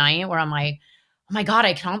middle of the night where I'm like, oh my God,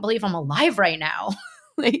 I can't believe I'm alive right now.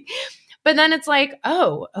 But then it's like,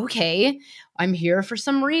 oh, okay, I'm here for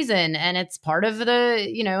some reason. And it's part of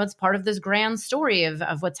it's part of this grand story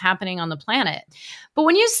of what's happening on the planet. But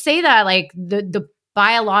when you say that, like the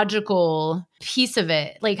biological piece of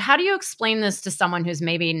it, like, how do you explain this to someone who's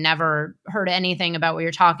maybe never heard anything about what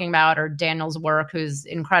you're talking about, or Daniel's work, who's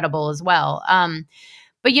incredible as well?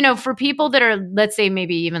 But, for people that are, let's say,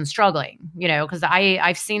 maybe even struggling, because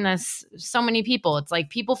I've seen this, so many people, it's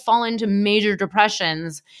like people fall into major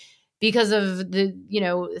depressions because of the,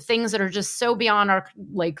 things that are just so beyond our,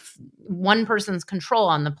 like, one person's control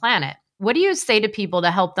on the planet. What do you say to people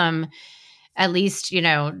to help them at least,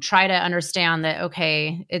 try to understand that,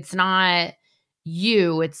 okay, it's not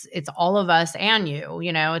you, it's all of us and you,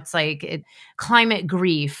 it's like climate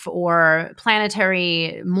grief or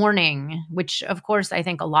planetary mourning, which of course I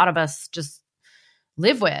think a lot of us just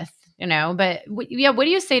live with, but what do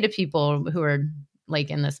you say to people who are like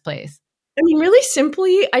in this place? I mean, really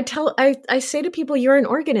simply, I say to people, you're an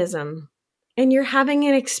organism and you're having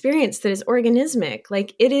an experience that is organismic.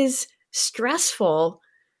 Like, it is stressful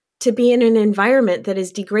to be in an environment that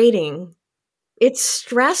is degrading. It's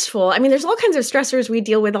stressful. I mean, there's all kinds of stressors we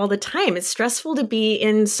deal with all the time. It's stressful to be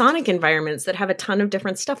in sonic environments that have a ton of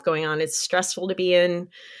different stuff going on. It's stressful to be in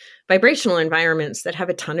vibrational environments that have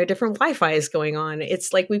a ton of different Wi-Fi's going on.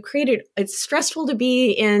 It's like it's stressful to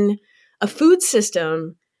be in a food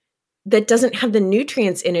system that doesn't have the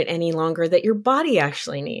nutrients in it any longer that your body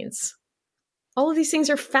actually needs. All of these things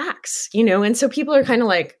are facts, and so people are kind of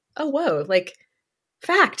like, oh, whoa, like,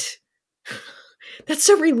 fact. That's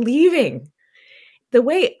so relieving. The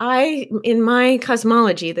way in my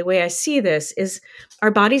cosmology, the way I see this is our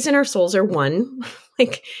bodies and our souls are one.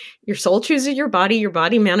 Like your soul chooses your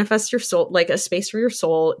body manifests your soul, like a space for your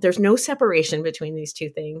soul. There's no separation between these two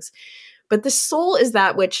things. But the soul is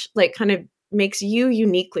that which like kind of makes you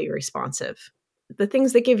uniquely responsive. The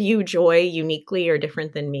things that give you joy uniquely are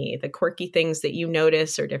different than me. The quirky things that you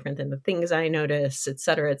notice are different than the things I notice, et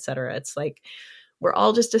cetera, et cetera. It's like we're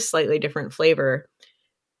all just a slightly different flavor.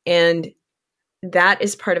 And that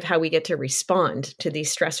is part of how we get to respond to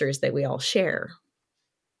these stressors that we all share.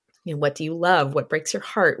 You know, what do you love? What breaks your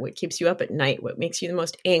heart? What keeps you up at night? What makes you the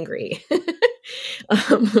most angry?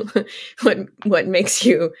 um, what makes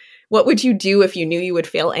you, what would you do if you knew you would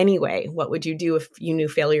fail anyway? What would you do if you knew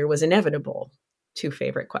failure was inevitable? 2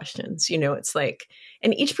 favorite questions. You know, it's like,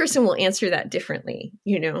 and each person will answer that differently,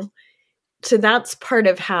 you know? So that's part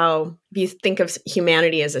of how, if you think of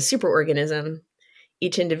humanity as a superorganism,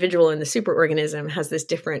 each individual in the superorganism has this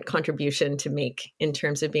different contribution to make in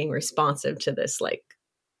terms of being responsive to this like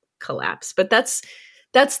collapse. But that's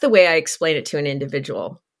the way I explain it to an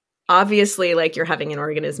individual. Obviously, like you're having an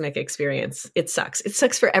organismic experience. It sucks. It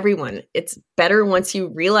sucks for everyone. It's better once you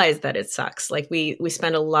realize that it sucks. Like we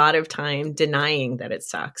spend a lot of time denying that it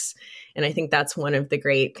sucks. And I think that's one of the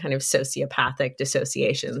great kind of sociopathic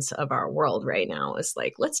dissociations of our world right now is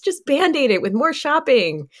like, let's just Band-Aid it with more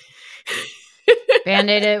shopping.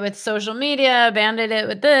 Band-Aid it with social media, Band-Aid it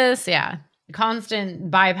with this. Yeah.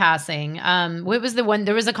 Constant bypassing. What was the one?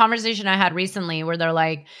 There was a conversation I had recently where they're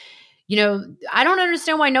like, you know, I don't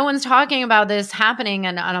understand why no one's talking about this happening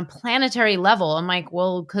on a planetary level. I'm like,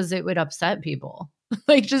 well, because it would upset people.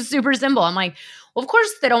 Like, just super simple. I'm like, well, of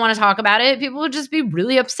course they don't want to talk about it. People would just be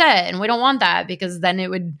really upset. And we don't want that because then it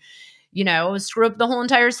would, you know, screw up the whole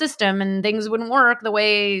entire system and things wouldn't work the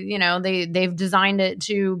way, you know, they've designed it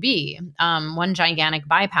to be. One gigantic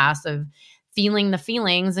bypass of feeling the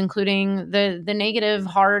feelings, including the negative,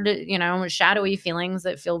 hard, you know, shadowy feelings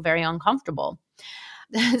that feel very uncomfortable.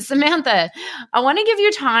 Samantha, I want to give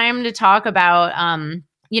you time to talk about,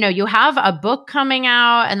 you know, you have a book coming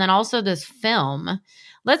out and then also this film.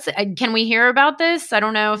 Can we hear about this? I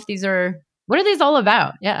don't know if what are these all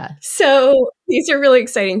about? Yeah. So these are really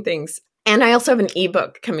exciting things. And I also have an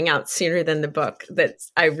ebook coming out sooner than the book that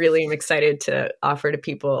I really am excited to offer to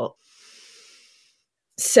people.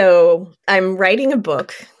 So I'm writing a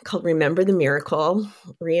book called Remember the Miracle,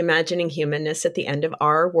 Reimagining Humanness at the End of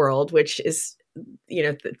Our World, which is, you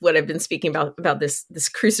know, what I've been speaking about this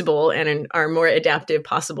crucible and our more adaptive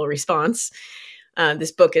possible response.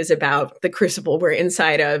 This book is about the crucible we're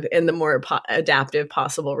inside of and the more adaptive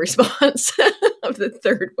possible response of the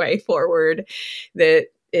third way forward that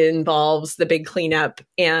involves the big cleanup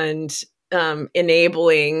and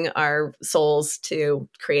enabling our souls to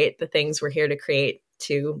create the things we're here to create,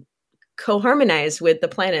 to co-harmonize with the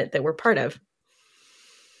planet that we're part of.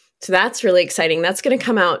 So that's really exciting. That's going to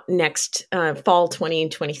come out next fall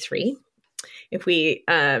 2023. If we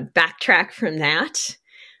backtrack from that,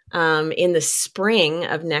 in the spring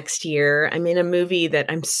of next year, I'm in a movie that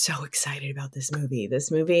I'm so excited about this movie.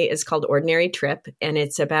 This movie is called Ordinary Trip, and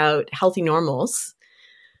it's about healthy normals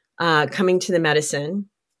coming to the medicine.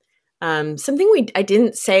 Something I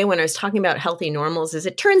didn't say when I was talking about healthy normals is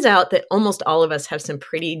it turns out that almost all of us have some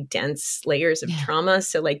pretty dense layers of trauma.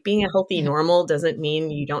 So like being a healthy normal doesn't mean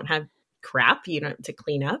you don't have crap you don't have to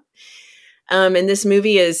clean up. And this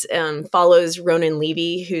movie follows Ronan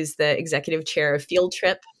Levy, who's the executive chair of Field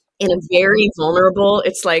Trip, in a very vulnerable,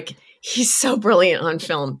 it's like, he's so brilliant on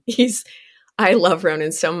film. I love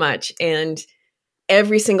Ronan so much. And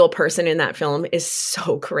every single person in that film is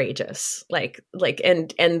so courageous,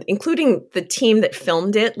 and including the team that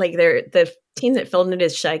filmed it. Like the team that filmed it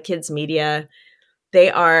is Shy Kids Media.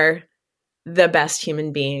 They are the best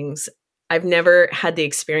human beings. I've never had the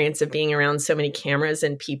experience of being around so many cameras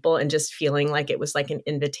and people and just feeling like it was like an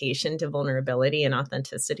invitation to vulnerability and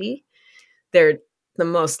authenticity. They're the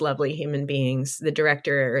most lovely human beings. The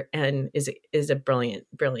director is a brilliant,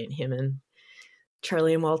 brilliant human.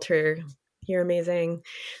 Charlie and Walter, you're amazing.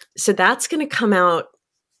 So that's going to come out.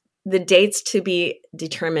 The dates to be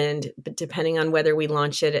determined, but depending on whether we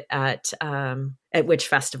launch it at which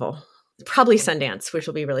festival, probably Sundance, which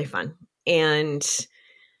will be really fun. And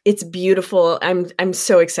it's beautiful. I'm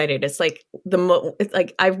so excited. It's like it's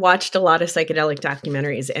like I've watched a lot of psychedelic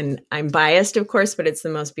documentaries, and I'm biased, of course, but it's the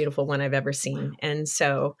most beautiful one I've ever seen. And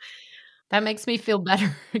so that makes me feel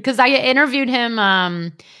better because I interviewed him.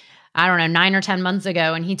 I don't know, 9 or 10 months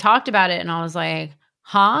ago. And he talked about it. And I was like,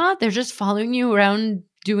 huh? They're just following you around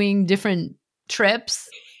doing different trips.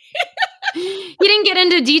 He didn't get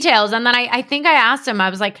into details. And then I think I asked him, I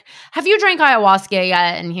was like, have you drank ayahuasca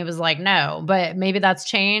yet? And he was like, no, but maybe that's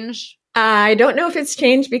changed. I don't know if it's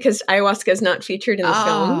changed because ayahuasca is not featured in the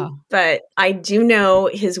film, but I do know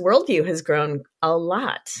his worldview has grown a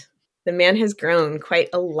lot. The man has grown quite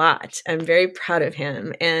a lot. I'm very proud of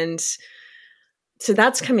him. And so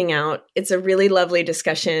that's coming out. It's a really lovely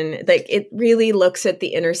discussion. Like, it really looks at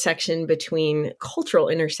the intersection between cultural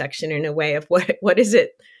intersection in a way of what is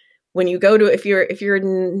it when you go to, if you're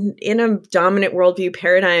in a dominant worldview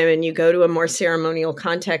paradigm and you go to a more ceremonial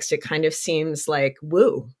context, it kind of seems like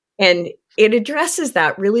woo. And it addresses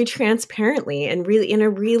that really transparently and really in a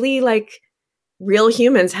really like real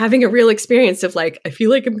humans having a real experience of like, I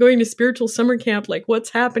feel like I'm going to spiritual summer camp. Like,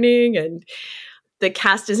 what's happening? And the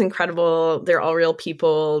cast is incredible. They're all real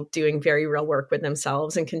people doing very real work with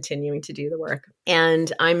themselves and continuing to do the work.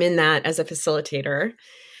 And I'm in that as a facilitator,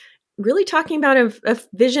 really talking about a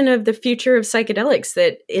vision of the future of psychedelics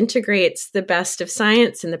that integrates the best of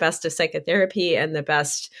science and the best of psychotherapy and the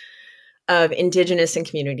best of indigenous and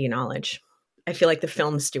community knowledge. I feel like the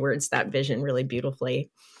film stewards that vision really beautifully.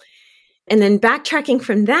 And then backtracking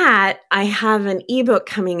from that, I have an ebook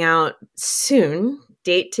coming out soon,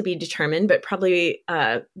 date to be determined, but probably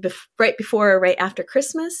right before or right after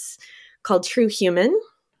Christmas, called True Human.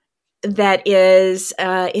 That is,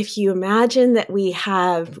 if you imagine that we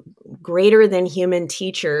have greater than human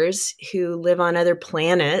teachers who live on other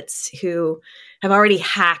planets, who have already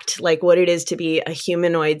hacked like what it is to be a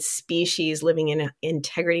humanoid species living in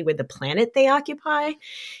integrity with the planet they occupy.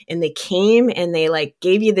 And they came and they like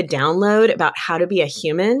gave you the download about how to be a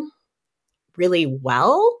human really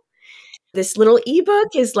well. This little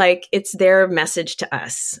ebook is like, it's their message to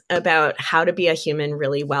us about how to be a human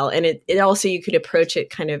really well. And it also, you could approach it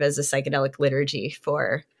kind of as a psychedelic liturgy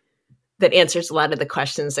that answers a lot of the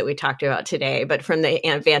questions that we talked about today, but from the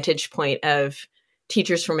vantage point of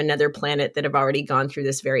teachers from another planet that have already gone through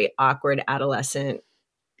this very awkward adolescent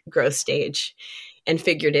growth stage and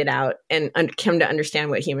figured it out and come to understand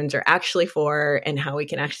what humans are actually for and how we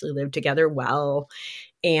can actually live together well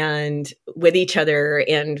and with each other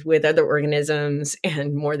and with other organisms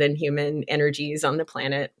and more than human energies on the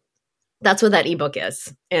planet. That's what that ebook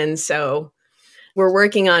is. And so we're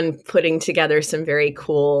working on putting together some very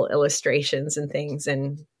cool illustrations and things.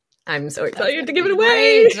 And I'm so excited to give it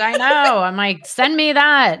away. Great. I know. I'm like, send me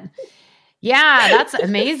that. Yeah, that's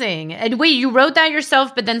amazing. And wait, you wrote that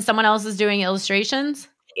yourself, but then someone else is doing illustrations?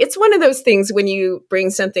 It's one of those things when you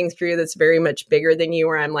bring something through that's very much bigger than you,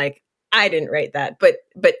 where I'm like, I didn't write that, but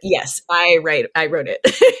yes, I wrote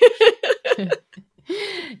it.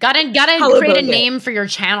 Gotta create a name for your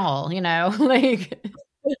channel, you know, like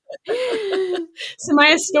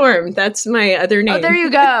Samaya Storm. That's my other name. Oh, there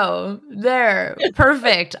you go. There.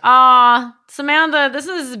 Perfect. Samantha, this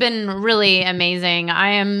has been really amazing. I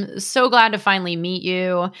am so glad to finally meet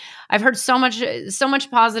you. I've heard so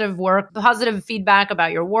much positive feedback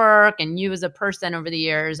about your work and you as a person over the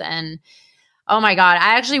years. And oh my God,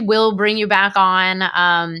 I actually will bring you back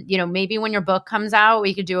on. Maybe when your book comes out,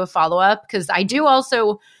 we could do a follow-up, because I do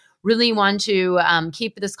also really want to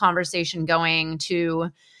keep this conversation going to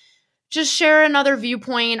just share another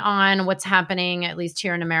viewpoint on what's happening, at least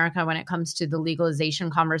here in America, when it comes to the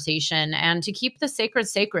legalization conversation, and to keep the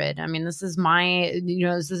sacred. I mean, this is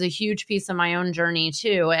this is a huge piece of my own journey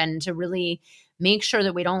too, and to really make sure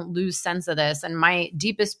that we don't lose sense of this. And my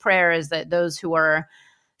deepest prayer is that those who are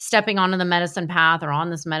stepping onto the medicine path or on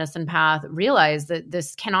this medicine path realize that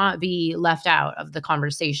this cannot be left out of the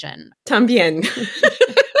conversation. También.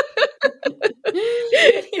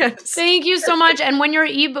 Yes. Thank you so much. And when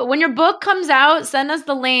your book comes out, send us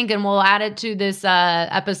the link and we'll add it to this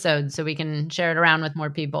episode so we can share it around with more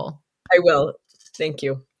people. I will. Thank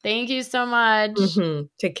you. Thank you so much. Mm-hmm.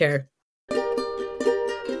 Take care.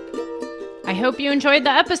 I hope you enjoyed the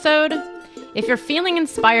episode. If you're feeling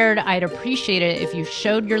inspired, I'd appreciate it if you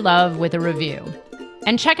showed your love with a review.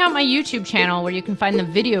 And check out my YouTube channel where you can find the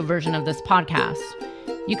video version of this podcast.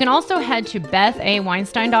 You can also head to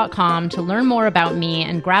BethAWeinstein.com to learn more about me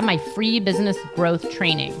and grab my free business growth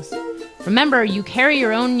trainings. Remember, you carry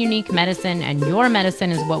your own unique medicine, and your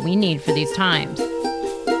medicine is what we need for these times.